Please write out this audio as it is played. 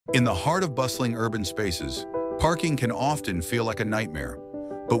In the heart of bustling urban spaces, parking can often feel like a nightmare.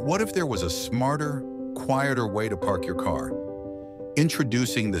 But what if there was a smarter, quieter way to park your car?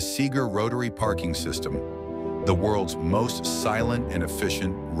 Introducing the Sieger Rotary Parking System, the world's most silent and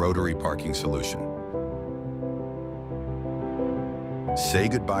efficient rotary parking solution. Say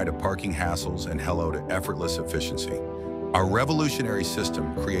goodbye to parking hassles and hello to effortless efficiency. Our revolutionary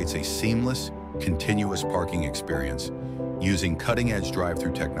system creates a seamless, continuous parking experience using cutting-edge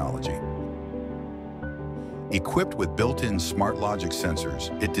drive-through technology. Equipped with built-in smart logic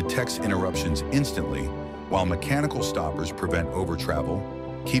sensors, it detects interruptions instantly, while mechanical stoppers prevent over-travel,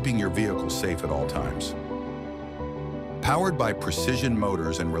 keeping your vehicle safe at all times. Powered by precision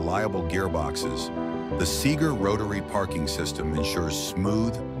motors and reliable gearboxes, the Sieger Rotary Parking System ensures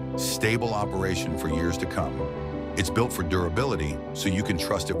smooth, stable operation for years to come. It's built for durability, so you can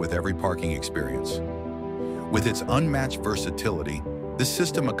trust it with every parking experience. With its unmatched versatility, this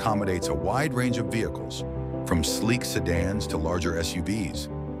system accommodates a wide range of vehicles, from sleek sedans to larger SUVs.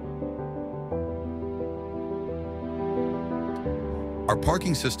 Our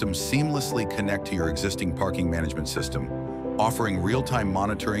parking systems seamlessly connect to your existing parking management system, offering real-time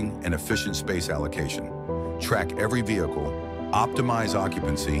monitoring and efficient space allocation. Track every vehicle, optimize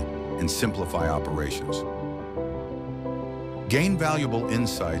occupancy, and simplify operations. Gain valuable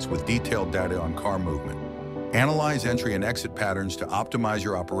insights with detailed data on car movement. Analyze entry and exit patterns to optimize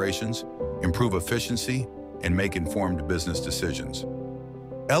your operations, improve efficiency, and make informed business decisions.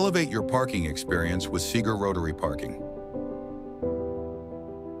 Elevate your parking experience with Sieger Rotary Parking.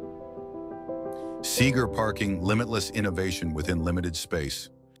 Sieger Parking, limitless innovation within limited space.